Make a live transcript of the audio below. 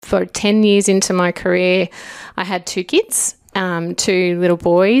for 10 years into my career, I had 2 kids, 2 little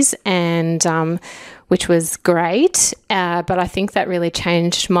boys, and which was great. But I think that really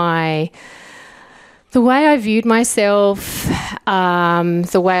changed the way I viewed myself,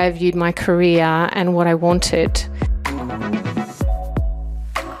 the way I viewed my career and what I wanted.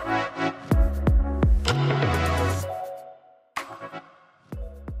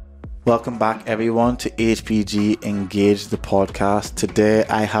 Welcome back, everyone, to HPG Engage, the podcast. Today,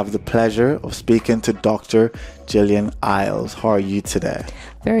 I have the pleasure of speaking to Dr. Gillian Iles. How are you today?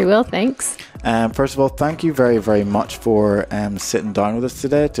 Very well, thanks. First of all, thank you very, very much for sitting down with us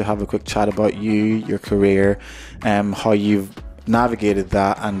today to have a quick chat about you, your career, how you've navigated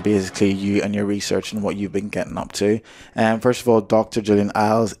that, and basically you and your research and what you've been getting up to. First of all, Dr. Gillian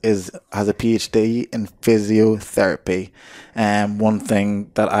Iles has a PhD in physiotherapy. One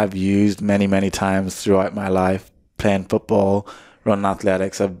thing that I've used many, many times throughout my life, playing football, running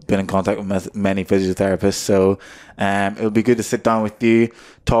athletics. I've been in contact with many physiotherapists, so it'll be good to sit down with you,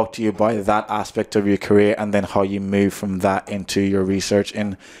 talk to you about that aspect of your career, and then how you move from that into your research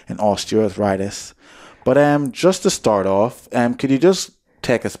in osteoarthritis. But just to start off, could you just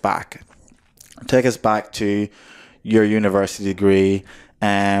take us back to your university degree,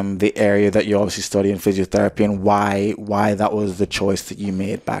 the area that you obviously study in physiotherapy, and why that was the choice that you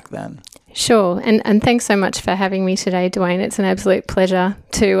made back then? Sure, and thanks so much for having me today, Dwayne. It's an absolute pleasure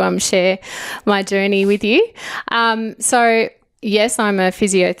to share my journey with you. So yes, I'm a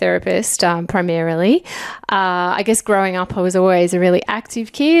physiotherapist primarily. I guess growing up, I was always a really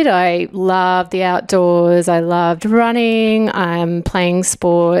active kid. I loved the outdoors. I loved running, playing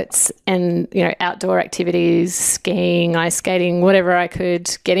sports and, outdoor activities, skiing, ice skating, whatever I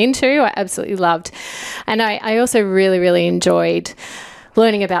could get into, I absolutely loved. And I also really, really enjoyed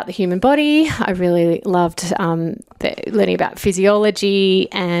learning about the human body. I really loved learning about physiology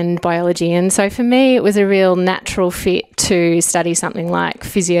and biology. And so for me, it was a real natural fit to study something like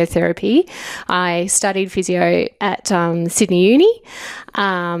physiotherapy. I studied physio at Sydney Uni.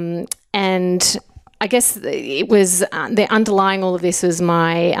 And I guess it was the underlying all of this was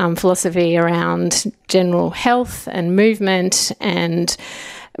my philosophy around general health and movement, and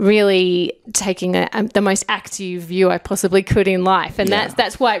really taking the most active view I possibly could in life. And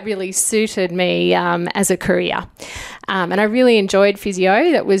that's why it really suited me as a career. And I really enjoyed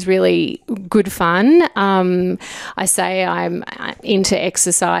physio. That was really good fun. I say I'm into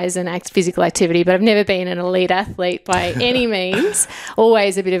exercise and physical activity, but I've never been an elite athlete by any means.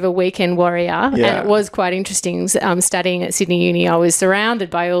 Always a bit of a weekend warrior. Yeah. And it was quite interesting studying at Sydney Uni. I was surrounded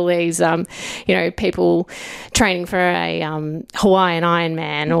by all these, people training for a Hawaiian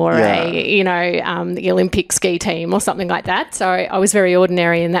Ironman or the Olympic ski team or something like that. So I was very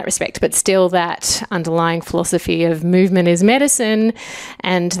ordinary in that respect, but still that underlying philosophy of movement is medicine,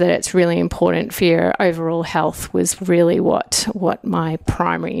 and that it's really important for your overall health was really what my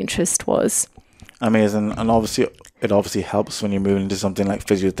primary interest was. Amazing. And it obviously helps when you're moving into something like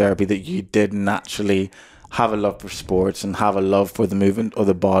physiotherapy that you did naturally have a love for sports and have a love for the movement of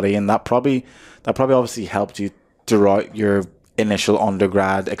the body, and that probably obviously helped you throughout your initial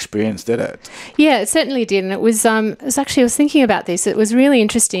undergrad experience, did it? Yeah, it certainly did. And it was actually, I was thinking about this. It was really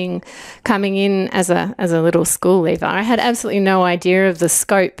interesting coming in as a little school leaver. I had absolutely no idea of the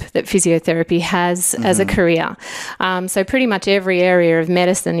scope that physiotherapy has as a career. So pretty much every area of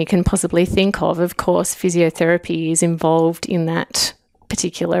medicine you can possibly think of course, physiotherapy is involved in that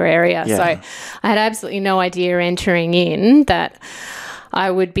particular area. Yeah. So I had absolutely no idea entering in that I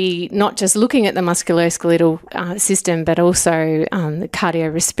would be not just looking at the musculoskeletal system, but also the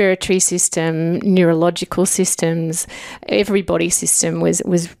cardiorespiratory system, neurological systems. Every body system was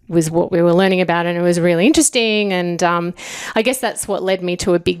what we were learning about, and it was really interesting. And I guess that's what led me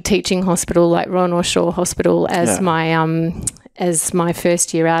to a big teaching hospital like Royal North Shore Hospital as my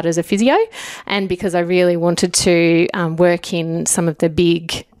first year out as a physio, and because I really wanted to work in some of the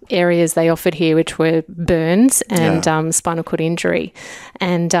big areas they offered here, which were burns and spinal cord injury.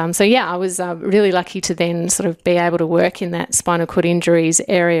 And I was really lucky to then sort of be able to work in that spinal cord injuries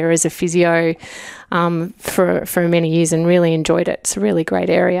area as a physio for many years, and really enjoyed it. It's a really great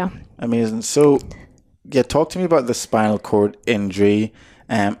area. Amazing. So, talk to me about the spinal cord injury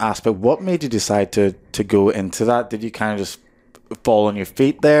aspect. What made you decide to go into that? Did you kind of just fall on your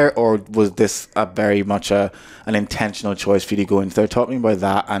feet there, or was this a very much an intentional choice for you to go into there? Talk to me about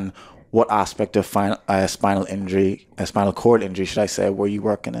that, and what aspect of spinal cord injury, should I say, were you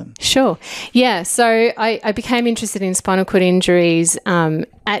working in? Sure. Yeah. So I became interested in spinal cord injuries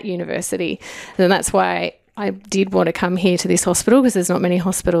at university, and that's why I did want to come here to this hospital because there's not many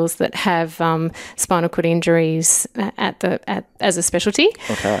hospitals that have spinal cord injuries as a specialty.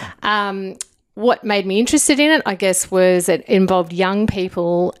 Okay. What made me interested in it, I guess, was it involved young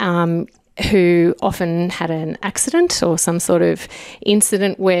people who often had an accident or some sort of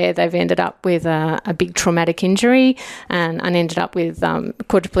incident where they've ended up with a big traumatic injury and ended up with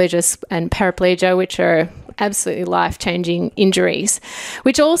quadriplegia and paraplegia, which are absolutely life-changing injuries,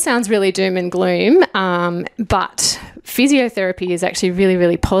 which all sounds really doom and gloom, but physiotherapy is actually really,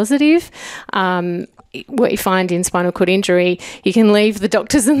 really positive. What you find in spinal cord injury, you can leave the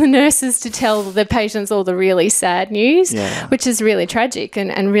doctors and the nurses to tell the patients all the really sad news, which is really tragic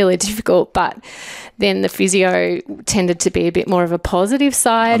and really difficult. But then the physio tended to be a bit more of a positive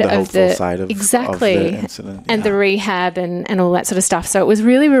side of the side of exactly the incident, and the rehab and all that sort of stuff. So it was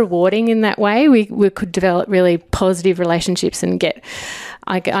really rewarding in that way. We could develop really positive relationships and get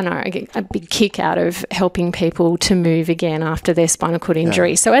I get a big kick out of helping people to move again after their spinal cord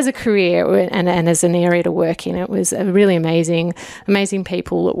injury. So as a career and as an area to work in, it was a really amazing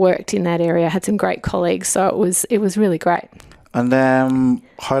people that worked in that area. I had some great colleagues, so it was really great. And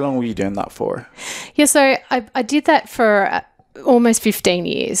how long were you doing that for? Yeah, so I did that for almost 15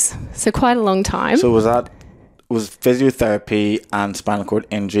 years, so quite a long time. So was physiotherapy and spinal cord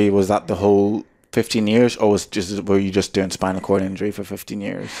injury, was that the whole 15 years, or were you just doing spinal cord injury for 15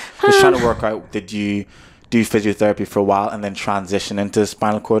 years? Just trying to work out, did you do physiotherapy for a while and then transition into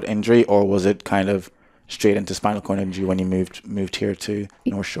spinal cord injury, or was it kind of straight into spinal cord injury when you moved here to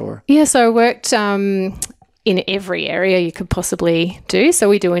North Shore? Yeah, so I worked in every area you could possibly do. So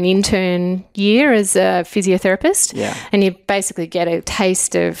we do an intern year as a physiotherapist, and you basically get a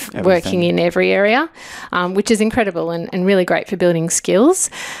taste of working in every area, which is incredible and really great for building skills.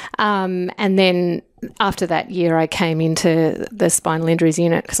 And then after that year, I came into the spinal injuries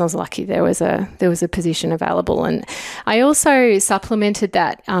unit because I was lucky there was a position available, and I also supplemented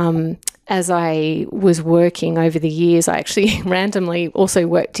that. As I was working over the years, I actually randomly also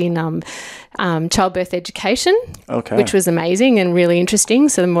worked in childbirth education, which was amazing and really interesting.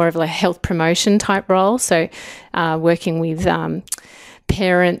 So more of a health promotion type role. So working with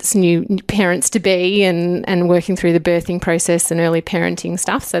parents, new parents to be, and working through the birthing process and early parenting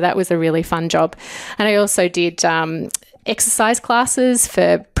stuff. So that was a really fun job. And I also did exercise classes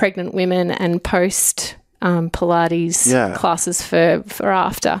for pregnant women and post Pilates classes for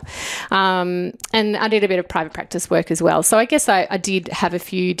after. And I did a bit of private practice work as well. So I guess I did have a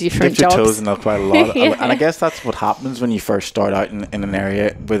few different jobs. Your toes in quite a lot. And I guess that's what happens when you first start out in an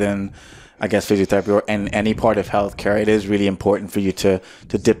area within, I guess, physiotherapy or in any part of healthcare. It is really important for you to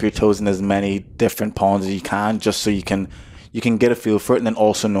dip your toes in as many different ponds as you can, just so you can get a feel for it and then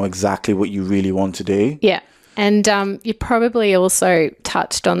also know exactly what you really want to do. Yeah. And you probably also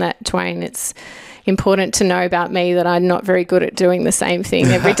touched on that, Dwayne. It's important to know about me that I'm not very good at doing the same thing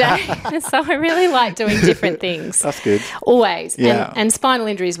every day. So I really like doing different things. That's good. Always. Yeah. And spinal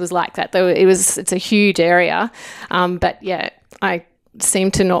injuries was like that, though. It's a huge area. But yeah, I seem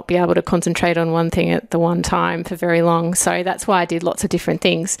to not be able to concentrate on one thing at the one time for very long. So that's why I did lots of different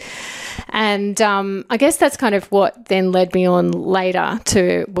things. And I guess that's kind of what then led me on later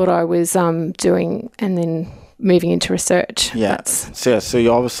to what I was doing and then moving into research. Yeah. So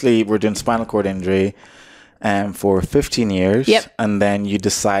you obviously were doing spinal cord injury for 15 years. Yep. And then you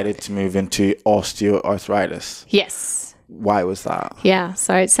decided to move into osteoarthritis. Yes. Why was that? Yeah.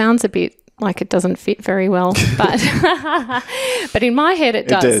 So it sounds a bit like it doesn't fit very well, but but in my head it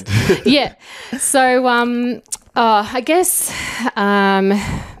does. It did. Yeah. So I guess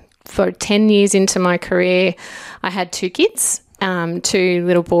for 10 years into my career, I had 2 kids, 2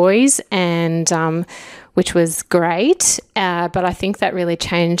 little boys, and which was great. But I think that really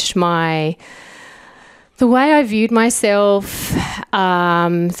changed the way I viewed myself,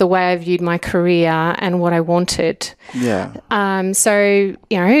 the way I viewed my career and what I wanted. Yeah. So,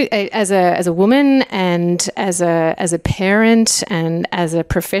 as a woman and as a parent and as a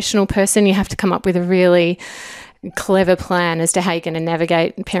professional person, you have to come up with a really clever plan as to how you're going to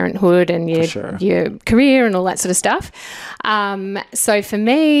navigate parenthood and your career and all that sort of stuff. So for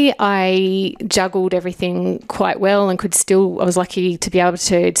me, I juggled everything quite well and I was lucky to be able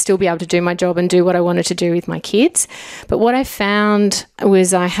to do my job and do what I wanted to do with my kids. But what I found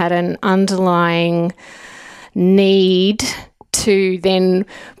was I had an underlying need to then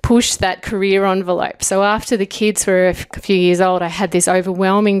push that career envelope. So after the kids were a few years old, I had this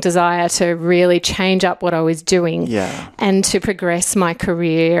overwhelming desire to really change up what I was doing and to progress my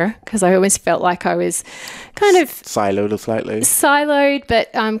career, because I always felt like I was kind of siloed, but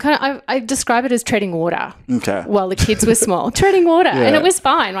I describe it as treading water while the kids were small. Treading water. And it was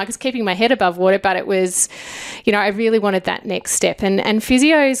fine. I was keeping my head above water, but it was, I really wanted that next step. And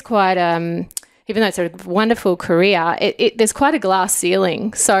physio is quite even though it's a wonderful career, there's quite a glass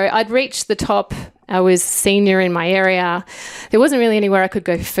ceiling. So I'd reached the top. I was senior in my area. There wasn't really anywhere I could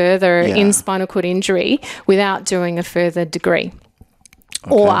go further in spinal cord injury without doing a further degree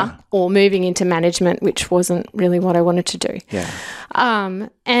or moving into management, which wasn't really what I wanted to do.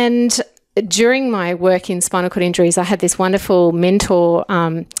 And during my work in spinal cord injuries, I had this wonderful mentor,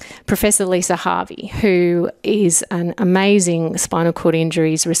 Professor Lisa Harvey, who is an amazing spinal cord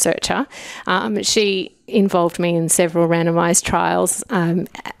injuries researcher. She involved me in several randomised trials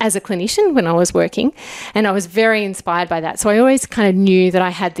as a clinician when I was working, and I was very inspired by that. So I always kind of knew that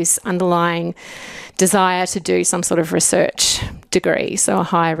I had this underlying desire to do some sort of research degree, so a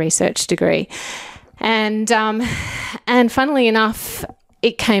higher research degree. And funnily enough,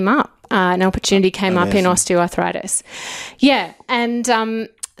 it came up. An opportunity came up in osteoarthritis. And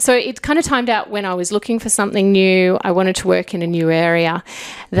so it kind of timed out when I was looking for something new. I wanted to work in a new area,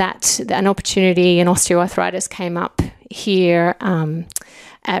 that an opportunity in osteoarthritis came up here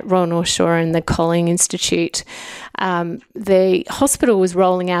at Royal North Shore and the Colling Institute. The hospital was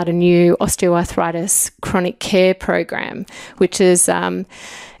rolling out a new osteoarthritis chronic care program, which is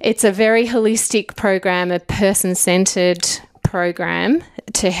it's a very holistic program, a person-centred program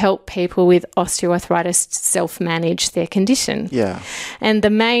to help people with osteoarthritis self-manage their condition. And the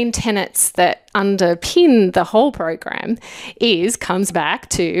main tenets that underpin the whole program comes back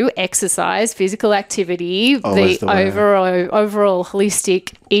to exercise, physical activity, the overall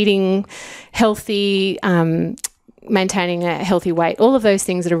holistic eating, healthy, maintaining a healthy weight, all of those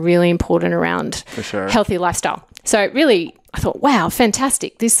things that are really important around healthy lifestyle. So really, I thought, wow,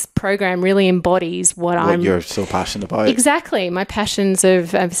 fantastic. This program really embodies what you're so passionate about. Exactly. My passions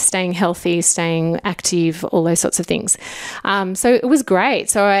of staying healthy, staying active, all those sorts of things. So it was great.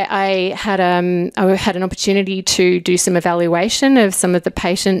 So I had an opportunity to do some evaluation of some of the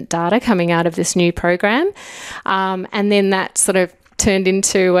patient data coming out of this new program. And then that sort of turned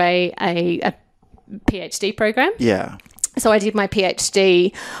into a PhD program. So I did my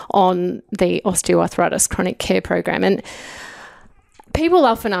PhD on the osteoarthritis chronic care program. And people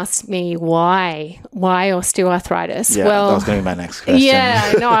often ask me why osteoarthritis. That was going to be my next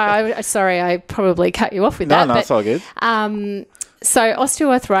question. Sorry, I probably cut you off with that. No, it's all good. So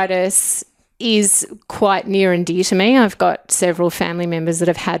osteoarthritis is quite near and dear to me. I've got several family members that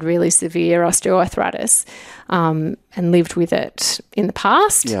have had really severe osteoarthritis and lived with it in the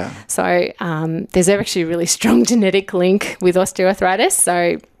past. So there's actually a really strong genetic link with osteoarthritis.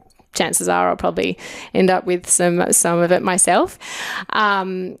 So chances are I'll probably end up with some of it myself.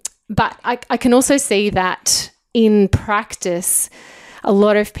 But I can also see that in practice, a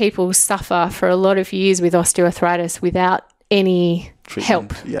lot of people suffer for a lot of years with osteoarthritis without any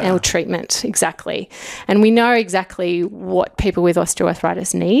help or treatment. Exactly. And we know exactly what people with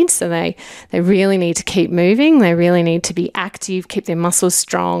osteoarthritis need. So they really need to keep moving. They really need to be active, keep their muscles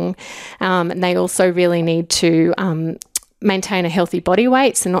strong. And they also really need to maintain a healthy body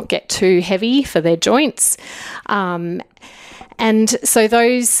weight, so not get too heavy for their joints. And so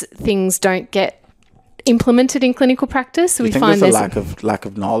those things don't get implemented in clinical practice. Do you think there's a lack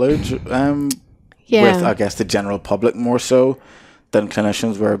of knowledge with, I guess, the general public more so than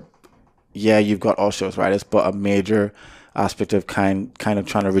clinicians, where, you've got osteoarthritis, but a major aspect of kind of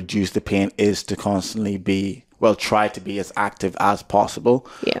trying to reduce the pain is to constantly try to be as active as possible.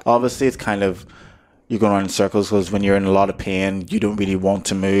 Obviously, it's kind of, you're going around in circles because when you're in a lot of pain, you don't really want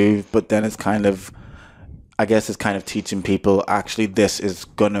to move, but then it's kind of, I guess it's kind of teaching people, actually,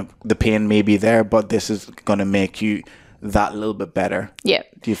 the pain may be there, but this is going to make you that little bit better.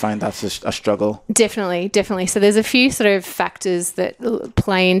 Do you find that's a struggle? Definitely. So there's a few sort of factors that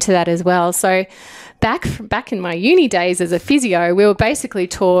play into that as well. So back in my uni days as a physio, we were basically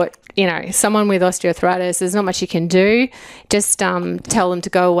taught, someone with osteoarthritis, there's not much you can do. Just tell them to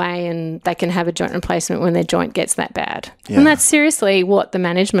go away and they can have a joint replacement when their joint gets that bad. And that's seriously what the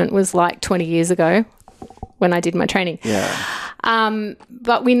management was like 20 years ago when I did my training.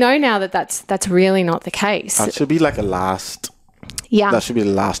 But we know now that that's really not the case. That should be like a last Yeah. That should be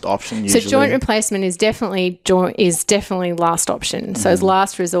the last option usually. So joint replacement is definitely last option. So it's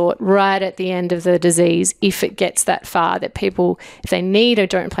last resort, right at the end of the disease, if it gets that far, that people, if they need a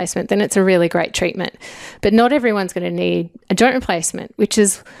joint replacement, then it's a really great treatment. But not everyone's going to need a joint replacement,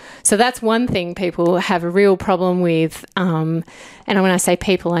 so that's one thing people have a real problem with. And when I say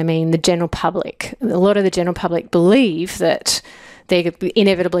people, I mean the general public. A lot of the general public believe that they're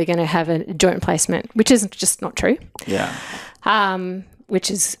inevitably going to have a joint replacement, which is just not true. Yeah.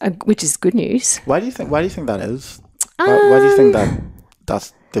 Which is good news. Why do you think that is? Why do you think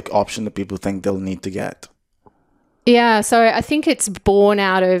that's the option that people think they'll need to get? Yeah, so I think it's born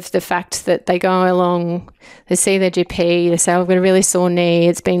out of the fact that they go along, they see their GP, they say, I've got a really sore knee,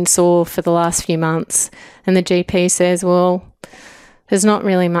 it's been sore for the last few months, and the GP says, well, there's not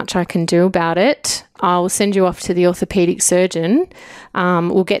really much I can do about it. I'll send you off to the orthopaedic surgeon.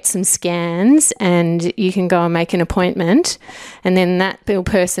 We'll get some scans and you can go and make an appointment. And then that little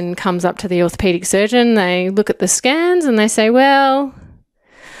person comes up to the orthopaedic surgeon. They look at the scans and they say, well,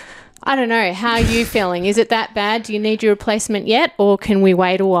 I don't know. How are you feeling? Is it that bad? Do you need your replacement yet? Or can we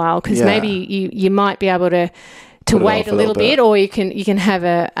wait a while? Because maybe you might be able to wait a little bit, or you can have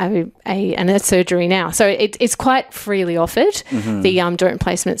a surgery now. So it's quite freely offered, the joint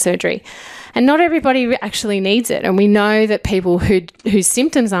replacement surgery. And not everybody actually needs it. And we know that people whose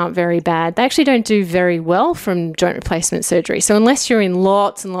symptoms aren't very bad, they actually don't do very well from joint replacement surgery. So unless you're in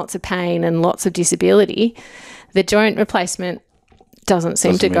lots and lots of pain and lots of disability, the joint replacement doesn't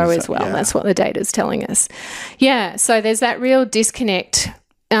seem to go as well. Yeah. That's what the data is telling us. Yeah, so there's that real disconnect,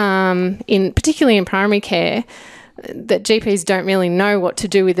 particularly in primary care, that GPs don't really know what to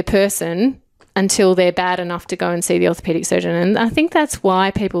do with the person until they're bad enough to go and see the orthopaedic surgeon. And I think that's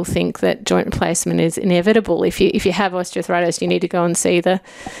why people think that joint replacement is inevitable. If you have osteoarthritis, you need to go and see the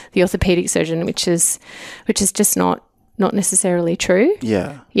orthopaedic surgeon, which is just not necessarily true.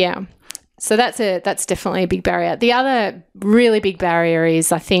 Yeah. Yeah. So that's definitely a big barrier. The other really big barrier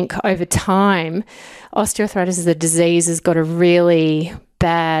is, I think, over time, osteoarthritis as a disease has got a really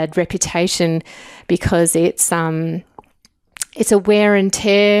bad reputation because it's a wear and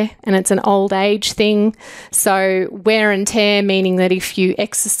tear and it's an old age thing. So wear and tear meaning that if you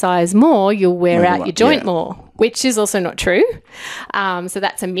exercise more, you'll wear out your joint more, which is also not true. So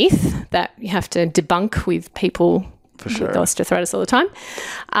that's a myth that you have to debunk with people with osteoarthritis all the time.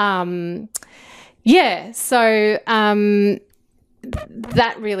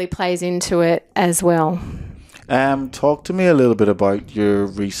 That really plays into it as well. Talk to me a little bit about your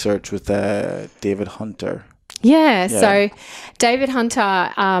research with David Hunter. Yeah, so David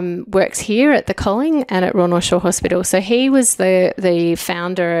Hunter works here at the Colling and at Royal North Shore Hospital. So he was the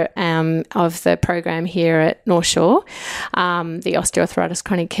founder of the program here at North Shore, the Osteoarthritis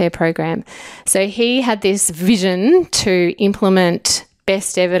Chronic Care Program. So he had this vision to implement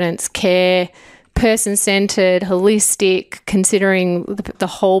best evidence care, person-centred, holistic, considering the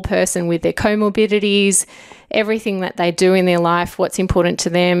whole person with their comorbidities, everything that they do in their life, what's important to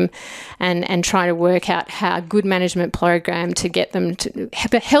them, and try to work out how a good management program to get them to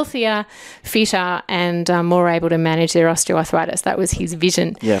healthier, fitter, and more able to manage their osteoarthritis. That was his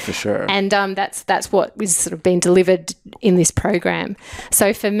vision. Yeah, for sure. And that's what was sort of been delivered in this program.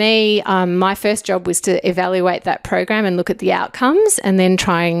 So for me, my first job was to evaluate that program and look at the outcomes, and then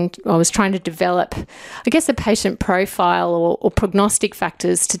I was trying to develop, I guess, a patient profile or prognostic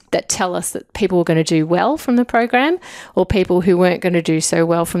factors that tell us that people were going to do well from the program, or people who weren't going to do so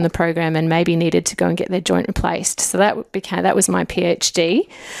well from the program and maybe needed to go and get their joint replaced. So that was my PhD.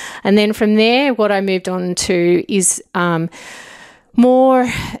 And then from there, what I moved on to is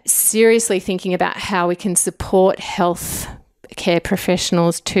more seriously thinking about how we can support health care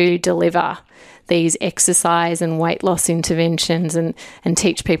professionals to deliver these exercise and weight loss interventions and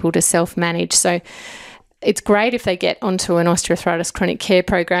teach people to self-manage. So it's great if they get onto an osteoarthritis chronic care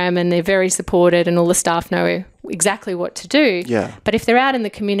program and they're very supported and all the staff know exactly what to do. Yeah. But if they're out in the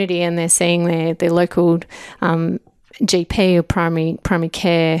community and they're seeing their local GP or primary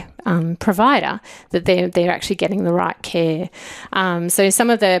care provider, that they're actually getting the right care. So some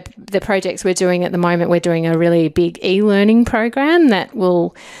of the projects we're doing at the moment, we're doing a really big e-learning program that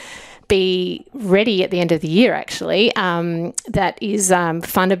will be ready at the end of the year, actually, that is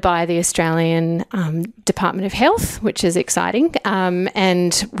funded by the Australian Department of Health, which is exciting,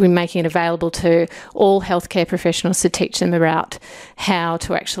 and we're making it available to all healthcare professionals to teach them about how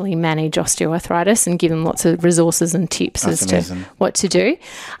to actually manage osteoarthritis and give them lots of resources and tips as to what to do.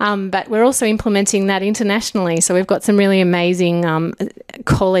 But we're also implementing that internationally. So we've got some really amazing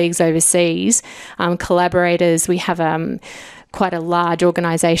colleagues overseas, collaborators. We have quite a large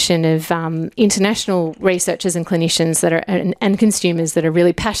organisation of international researchers and clinicians that are and consumers that are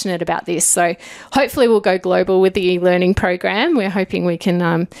really passionate about this. So hopefully we'll go global with the e-learning program. We're hoping we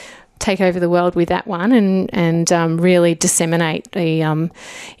can take over the world with that one and really disseminate the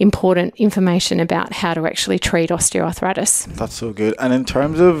important information about how to actually treat osteoarthritis. That's so good. And in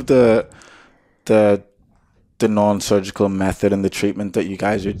terms of the non-surgical method and the treatment that you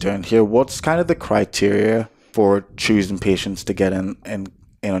guys are doing here, what's kind of the criteria for choosing patients to get in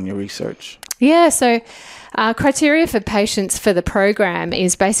on your research? Yeah, so criteria for patients for the program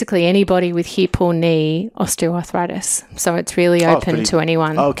is basically anybody with hip or knee osteoarthritis. So it's really open to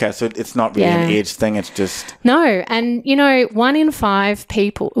anyone. Okay, so it's not really an age thing, it's just... No, and 1 in 5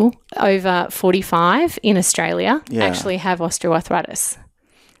 people over 45 in Australia actually have osteoarthritis.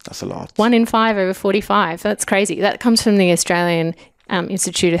 That's a lot. 1 in 5 over 45. That's crazy. That comes from the Australian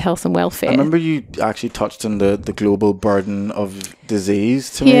Institute of Health and Welfare. I remember you actually touched on the global burden of disease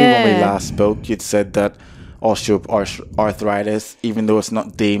to me when we last spoke. You'd said that osteoarthritis, even though it's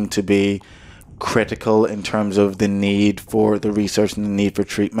not deemed to be critical in terms of the need for the research and the need for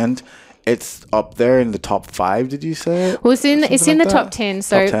treatment, it's up there in the top 5, did you say? Well, it's in the top 10.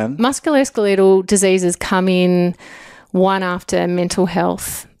 So top 10? Musculoskeletal diseases come in one after mental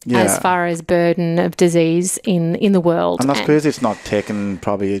health. As far as burden of disease in the world. And that's crazy it's not taken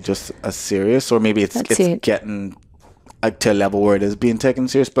probably just as serious, or maybe it's getting to a level where it is being taken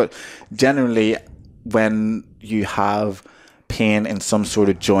serious. But generally, when you have pain in some sort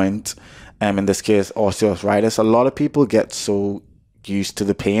of joint, in this case osteoarthritis, a lot of people get so used to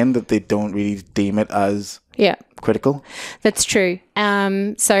the pain that they don't really deem it as critical. That's true.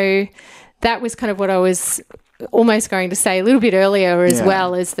 So that was kind of what I was almost going to say a little bit earlier as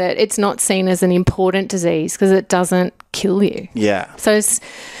well, is that it's not seen as an important disease because it doesn't kill you. Yeah. So it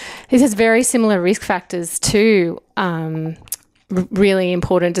has very similar risk factors to really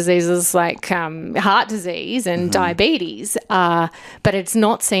important diseases like heart disease and diabetes, but it's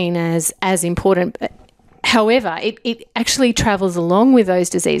not seen as important. However, it actually travels along with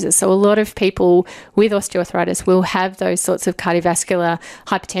those diseases. So a lot of people with osteoarthritis will have those sorts of cardiovascular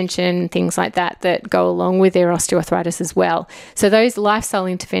hypertension, things like that go along with their osteoarthritis as well. So those lifestyle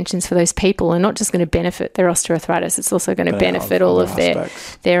interventions for those people are not just going to benefit their osteoarthritis, it's also going to benefit all of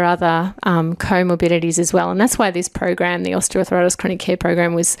their other comorbidities as well. And that's why this program, the Osteoarthritis Chronic Care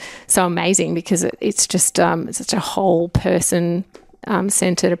Program, was so amazing, because it's just it's such a whole person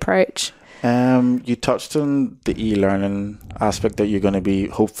centered approach. You touched on the e-learning aspect that you're going to be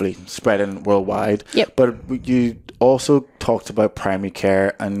hopefully spreading worldwide. Yep. But you also talked about primary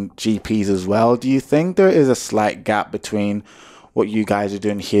care and GPs as well. Do you think there is a slight gap between what you guys are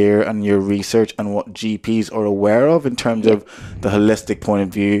doing here and your research and what GPs are aware of in terms of the holistic point of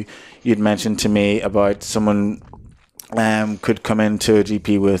view? You'd mentioned to me about someone could come into a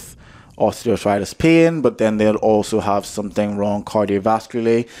GP with osteoarthritis pain, but then they'll also have something wrong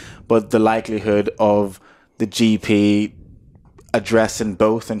cardiovascularly. But the likelihood of the GP addressing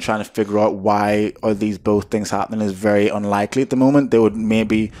both and trying to figure out why are these both things happening is very unlikely at the moment. They would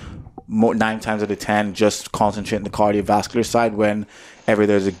maybe 9 times out of 10 just concentrate on the cardiovascular side, whenever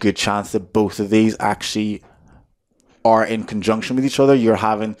there's a good chance that both of these actually are in conjunction with each other. You're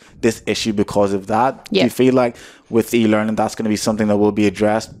having this issue because of that. Do you feel like with e-learning that's going to be something that will be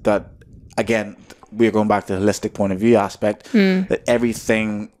addressed, that again we're going back to the holistic point of view aspect, that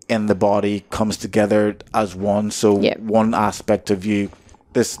everything in the body comes together as one? So one aspect of you,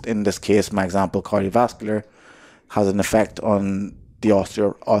 in this case, my example, cardiovascular, has an effect on the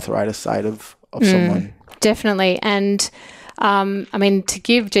osteoarthritis side of someone. Definitely. And I mean, to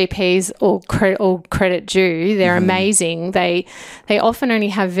give GPs all credit due, they're amazing. They often only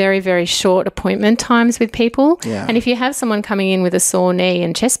have very, very short appointment times with people. Yeah. And if you have someone coming in with a sore knee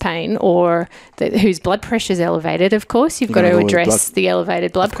and chest pain, or whose blood pressure is elevated, of course, you've got to address the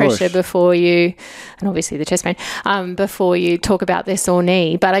elevated blood pressure before you, and obviously the chest pain, before you talk about their sore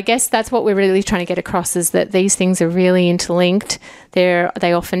knee. But I guess that's what we're really trying to get across, is that these things are really interlinked.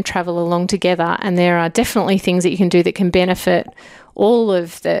 They often travel along together, and there are definitely things that you can do that can benefit all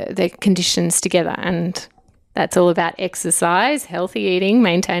of the conditions together. And that's all about exercise, healthy eating,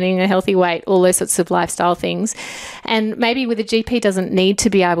 maintaining a healthy weight, all those sorts of lifestyle things. And maybe with a GP doesn't need to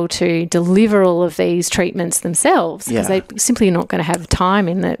be able to deliver all of these treatments themselves, because they're simply not going to have time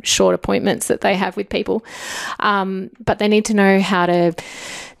in the short appointments that they have with people. But they need to know how to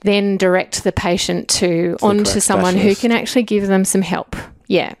then direct the patient onto someone who can actually give them some help.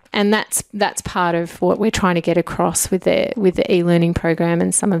 Yeah, and that's part of what we're trying to get across with the e-learning program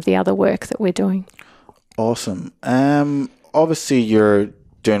and some of the other work that we're doing. Awesome. Obviously, you're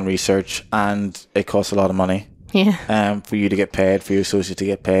doing research and it costs a lot of money. for you to get paid, for your associate to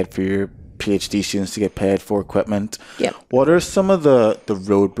get paid, for your PhD students to get paid for equipment. Yep. What are some of the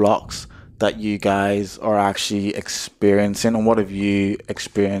roadblocks that you guys are actually experiencing, and what have you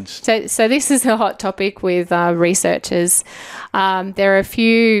experienced? So this is a hot topic with researchers. There are a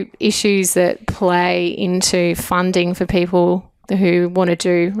few issues that play into funding for people who want to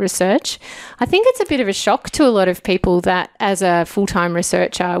do research. I think it's a bit of a shock to a lot of people that as a full-time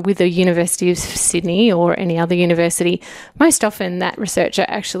researcher with the University of Sydney or any other university, most often that researcher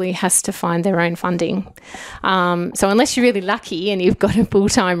actually has to find their own funding. So unless you're really lucky and you've got a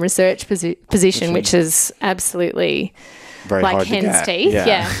full-time research position, which is absolutely very like hard hen's to get. teeth,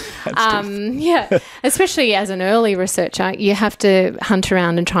 yeah. Especially as an early researcher, you have to hunt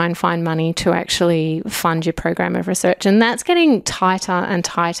around and try and find money to actually fund your program of research, and that's getting tighter and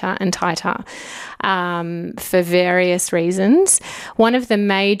tighter and tighter for various reasons. One of the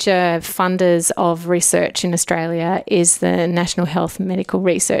major funders of research in Australia is the National Health Medical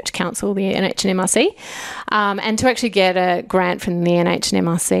Research Council, the NHMRC, and to actually get a grant from the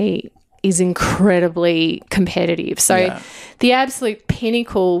NHMRC is incredibly competitive. So the absolute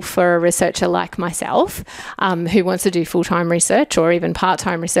pinnacle for a researcher like myself who wants to do full-time research or even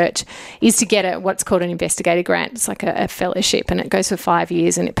part-time research is to get what's called an investigator grant. It's like a fellowship, and it goes for 5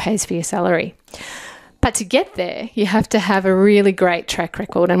 years and it pays for your salary. But to get there, you have to have a really great track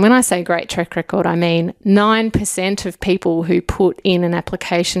record. And when I say great track record, I mean 9% of people who put in an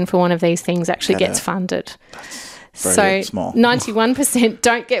application for one of these things actually gets funded. Very small. 91%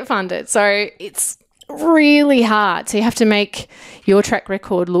 don't get funded. So it's really hard. So you have to make your track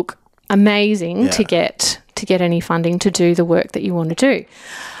record look amazing to get any funding to do the work that you want to do.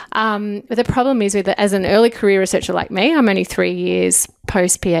 But the problem is with it, as an early career researcher like me, I'm only 3 years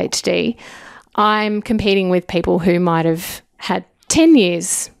post PhD. I'm competing with people who might have had 10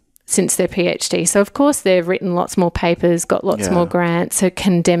 years since their PhD. So, of course, they've written lots more papers, got lots more grants, so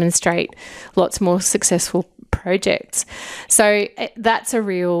can demonstrate lots more successful projects. So that's a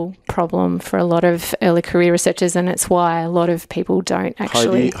real problem for a lot of early career researchers, and it's why a lot of people don't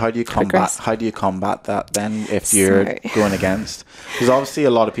actually How do you combat that then if you're going against? Because obviously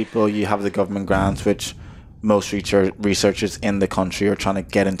a lot of people, you have the government grants, which most researchers in the country are trying to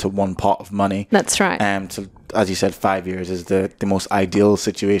get into one pot of money. That's right. So, as you said, 5 years is the most ideal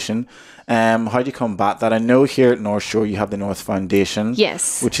situation. How do you combat that? I know here at North Shore you have the North Foundation,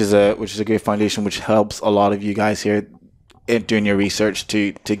 yes, which is a great foundation which helps a lot of you guys here in doing your research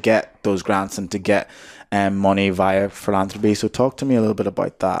to get those grants and to get money via philanthropy. So talk to me a little bit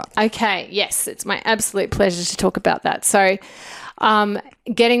about that. Okay, yes, it's my absolute pleasure to talk about that. So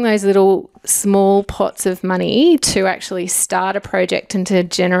getting those little small pots of money to actually start a project and to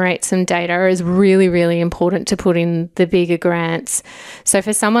generate some data is really, really important to put in the bigger grants. So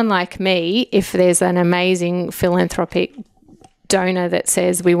for someone like me, if there's an amazing philanthropic donor that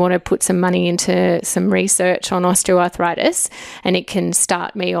says we want to put some money into some research on osteoarthritis, and it can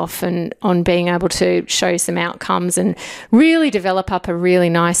start me off on being able to show some outcomes and really develop up a really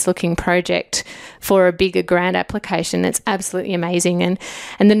nice looking project for a bigger grant application. It's absolutely amazing. And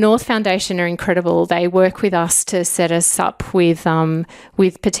the North Foundation are incredible. They work with us to set us up with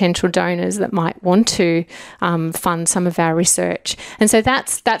potential donors that might want to fund some of our research. And so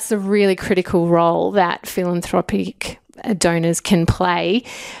that's a really critical role that philanthropic donors can play,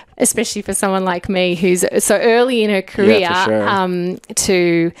 especially for someone like me who's so early in her career,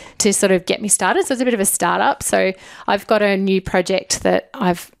 to sort of get me started. So it's a bit of a startup. So I've got a new project that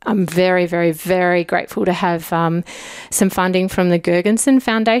I'm very, very, very grateful to have some funding from the Gergensen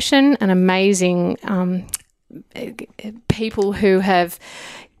Foundation, an amazing people who have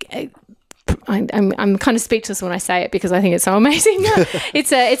I'm kind of speechless when I say it because I think it's so amazing.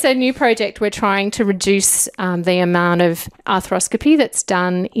 It's a new project. We're trying to reduce the amount of arthroscopy that's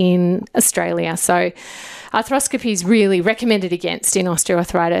done in Australia. So arthroscopy is really recommended against in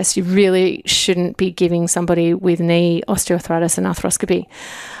osteoarthritis. You really shouldn't be giving somebody with knee osteoarthritis an arthroscopy.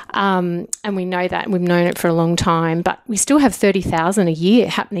 And we know that. We've known it for a long time, but we still have 30,000 a year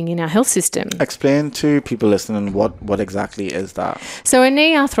happening in our health system. Explain to people listening what exactly is that. So a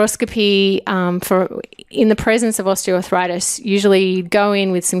knee arthroscopy in the presence of osteoarthritis, usually you go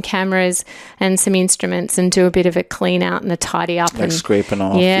in with some cameras and some instruments and do a bit of a clean out and a tidy up. Like scraping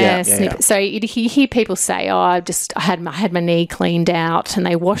off. Yeah. So you hear people say, I had my knee cleaned out, and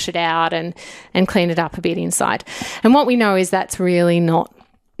they wash it out and clean it up a bit inside. And what we know is that's really not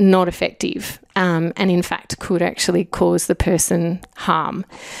effective, and in fact could actually cause the person harm.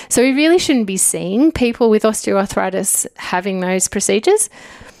 So we really shouldn't be seeing people with osteoarthritis having those procedures,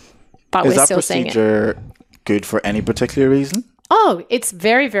 but we're still seeing it. Is that procedure good for any particular reason? Oh, it's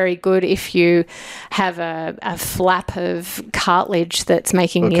very, very good if you have a flap of cartilage that's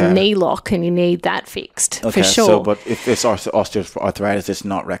making your knee lock and you need that fixed, for sure. So, but if it's osteoarthritis, it's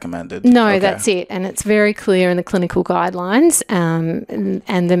not recommended? No, that's it. And it's very clear in the clinical guidelines, and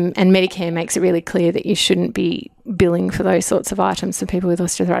Medicare makes it really clear that you shouldn't be billing for those sorts of items for people with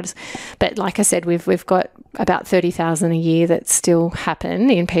osteoarthritis. But like I said, we've got about 30,000 a year that still happen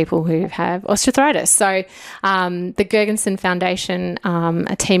in people who have osteoarthritis. So the Gergensen Foundation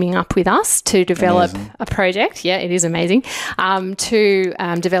are teaming up with us to develop a project. Yeah, it is amazing. To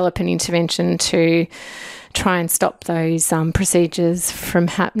develop an intervention to try and stop those procedures from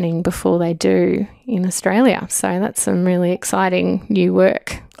happening before they do in Australia. So that's some really exciting new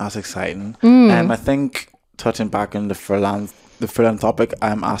work. That's exciting. I think touching back on the philanthropic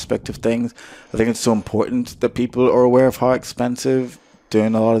aspect of things, I think it's so important that people are aware of how expensive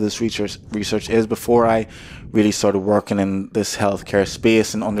doing a lot of this research is. Before I really started working in this healthcare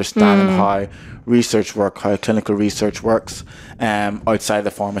space and understanding how research works, how clinical research works, outside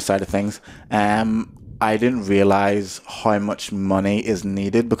the pharma side of things, I didn't realize how much money is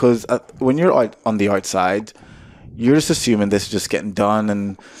needed, because when you're out on the outside, you're just assuming this is just getting done,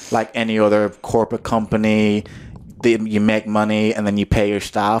 and like any other corporate company, you make money and then you pay your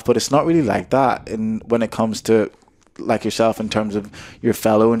staff, but it's not really like that. And when it comes to like yourself, in terms of your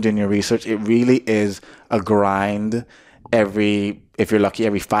fellow and doing your research, it really is a grind if you're lucky,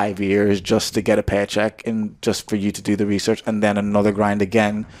 every 5 years just to get a paycheck and just for you to do the research, and then another grind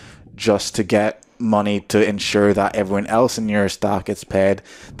again just to get money to ensure that everyone else in your staff gets paid,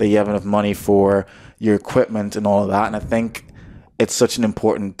 that you have enough money for your equipment and all of that. And I think it's such an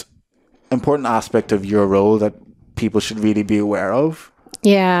important aspect of your role that people should really be aware of.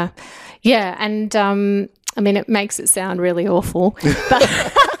 Yeah. And I mean, it makes it sound really awful, but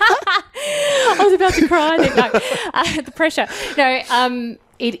I was about to cry. The pressure. No,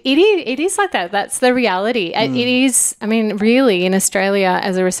 it is like that. That's the reality. It is, I mean, really, in Australia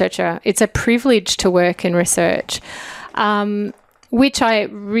as a researcher, it's a privilege to work in research, which I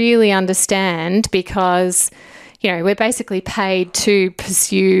really understand, because, you know, we're basically paid to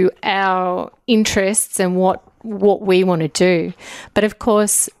pursue our interests and what we want to do. But of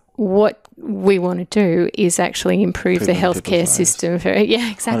course, what we want to do is actually improve the healthcare system.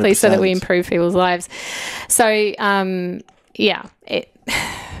 Exactly. 100%. So that we improve people's lives. So, I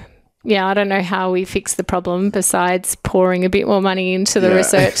don't know how we fix the problem besides pouring a bit more money into the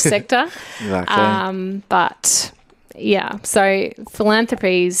research sector. Exactly. But yeah, so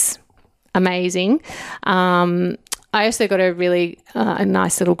philanthropy's amazing. I also got a really a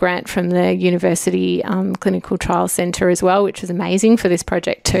nice little grant from the University Clinical Trial Centre as well, which was amazing for this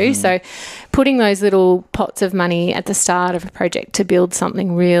project too. So putting those little pots of money at the start of a project to build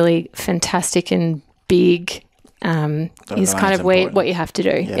something really fantastic and big is kind of what you have to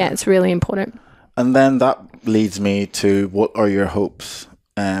do. Yeah, it's really important. And then that leads me to, what are your hopes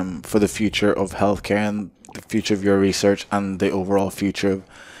for the future of healthcare and the future of your research and the overall future of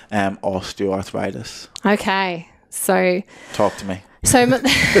osteoarthritis? Okay. So talk to me. So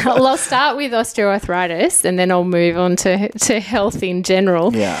I'll start with osteoarthritis and then I'll move on to health in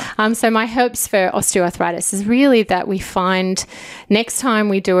general. Yeah. So my hopes for osteoarthritis is really that we find next time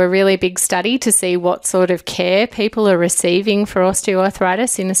we do a really big study to see what sort of care people are receiving for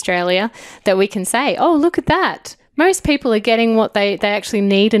osteoarthritis in Australia, that we can say, oh, look at that. Most people are getting what they actually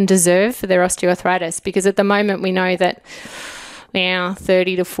need and deserve for their osteoarthritis, because at the moment we know that now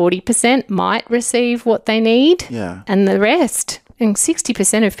 30 to 40% might receive what they need, and the rest, and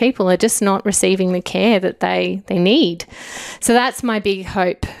 60% of people are just not receiving the care that they need. So that's my big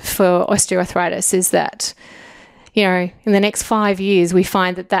hope for osteoarthritis, is that, you know, in the next 5 years we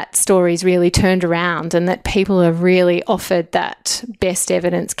find that story's really turned around and that people are really offered that best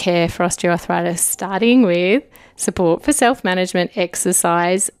evidence care for osteoarthritis, starting with support for self-management,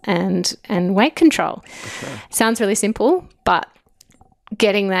 exercise and weight control. Okay. Sounds really simple, but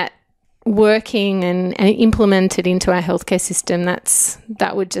getting that working and implemented into our healthcare system,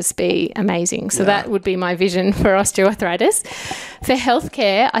 that would just be amazing. So that would be my vision for osteoarthritis. For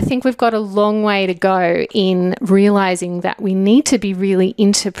healthcare, I think we've got a long way to go in realising that we need to be really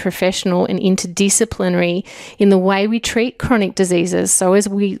interprofessional and interdisciplinary in the way we treat chronic diseases. So as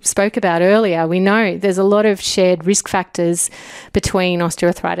we spoke about earlier, we know there's a lot of shared risk factors between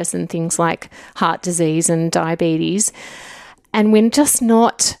osteoarthritis and things like heart disease and diabetes. And we're just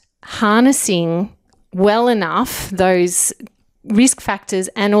not harnessing well enough those risk factors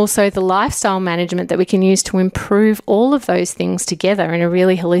and also the lifestyle management that we can use to improve all of those things together in a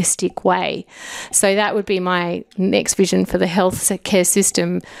really holistic way. So that would be my next vision for the health care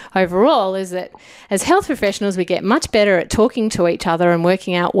system overall, is that as health professionals we get much better at talking to each other and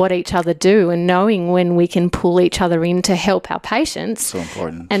working out what each other do and knowing when we can pull each other in to help our patients. So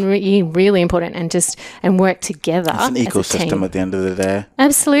important. And really important, and work together. It's an ecosystem at the end of the day.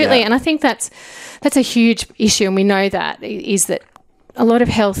 Absolutely. Yeah. And I think that's a huge issue, and we know that is that a lot of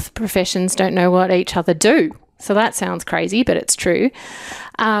health professions don't know what each other do. So that sounds crazy, but it's true.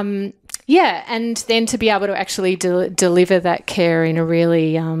 And then to be able to actually deliver that care in a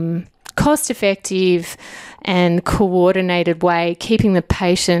really cost-effective and coordinated way, keeping the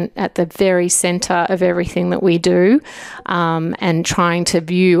patient at the very centre of everything that we do, and trying to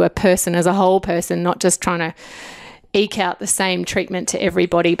view a person as a whole person, not just trying to eke out the same treatment to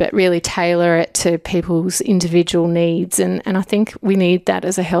everybody, but really tailor it to people's individual needs. And I think we need that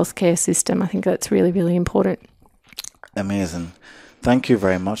as a healthcare system. I think that's really, really important. Amazing. Thank you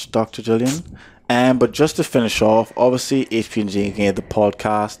very much, Dr. Gillian. But just to finish off, obviously HPG Engage, the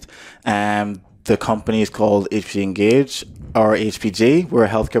podcast, the company is called HPG Engage, or HPG. We're a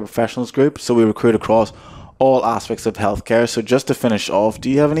healthcare professionals group, so we recruit across all aspects of healthcare. So just to finish off, do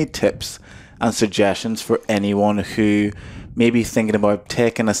you have any tips and suggestions for anyone who may be thinking about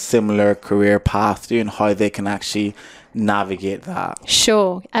taking a similar career path to you and how they can actually navigate that?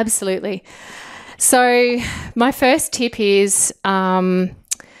 Sure, absolutely. So my first tip is, although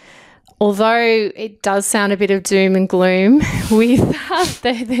it does sound a bit of doom and gloom with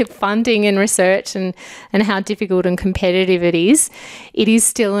the funding and research and how difficult and competitive it is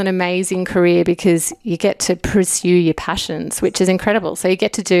still an amazing career because you get to pursue your passions, which is incredible. So you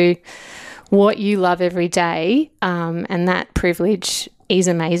get to do what you love every day, and that privilege is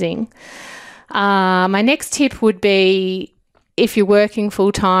amazing. My next tip would be, if you're working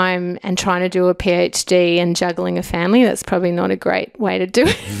full-time and trying to do a PhD and juggling a family, that's probably not a great way to do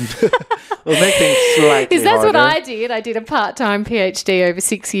it. We'll make things slightly because that's harder. what I did. I did a part-time PhD over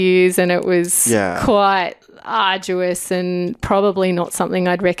 6 years, and it was quite arduous and probably not something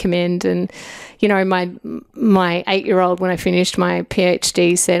I'd recommend. And you know, my 8-year-old, when I finished my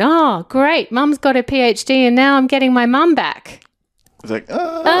PhD, said, "Oh, great, Mum's got a PhD, and now I'm getting my mum back." I was like,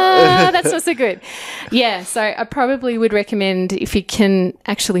 that's not so good. Yeah, so I probably would recommend, if you can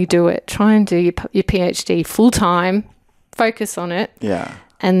actually do it, try and do your PhD full-time, focus on it. Yeah.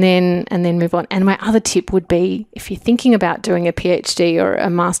 And then move on. And my other tip would be, if you're thinking about doing a PhD or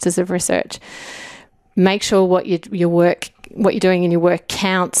a Masters of Research, make sure what you're doing in your work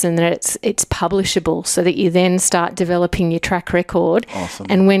counts and that it's publishable, so that you then start developing your track record. Awesome.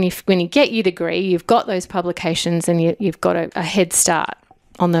 And when you get your degree, you've got those publications and you've got a head start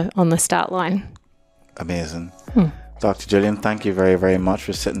on the start line. Amazing. Dr. Gillian, thank you very, very much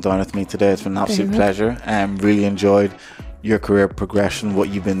for sitting down with me today. It's been an absolute pleasure. Really enjoyed your career progression, what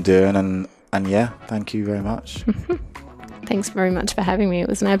you've been doing, and yeah, thank you very much. Thanks very much for having me. It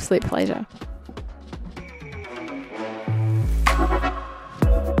was an absolute pleasure.